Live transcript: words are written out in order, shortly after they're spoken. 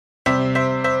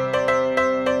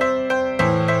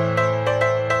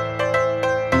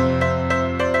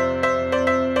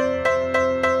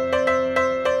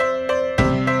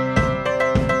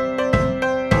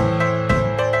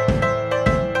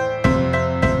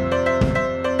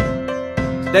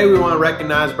Today we want to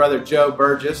recognize Brother Joe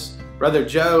Burgess. Brother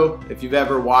Joe, if you've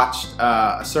ever watched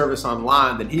a service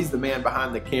online, then he's the man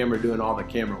behind the camera doing all the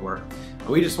camera work. And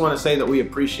we just want to say that we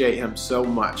appreciate him so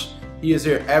much. He is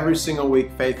here every single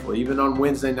week faithfully, even on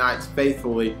Wednesday nights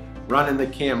faithfully, running the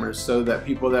cameras so that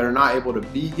people that are not able to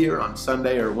be here on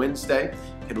Sunday or Wednesday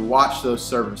can watch those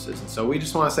services. And so we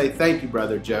just want to say thank you,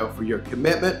 Brother Joe, for your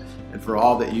commitment and for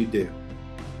all that you do.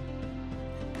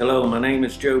 Hello, my name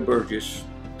is Joe Burgess,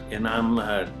 and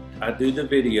I do the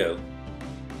video.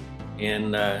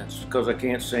 And it's because I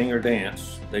can't sing or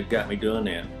dance. They've got me doing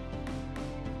that.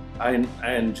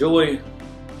 I enjoy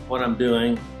what I'm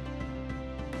doing,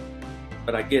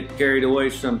 but I get carried away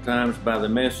sometimes by the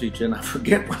message and I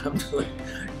forget what I'm doing.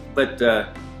 But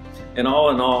in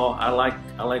all, I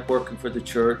like working for the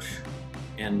church,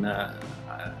 and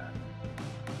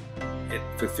it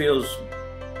fulfills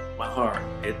my heart.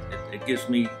 It gives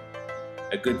me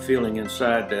a good feeling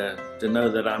inside to know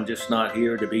that I'm just not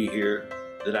here to be here,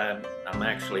 that I'm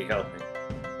actually helping.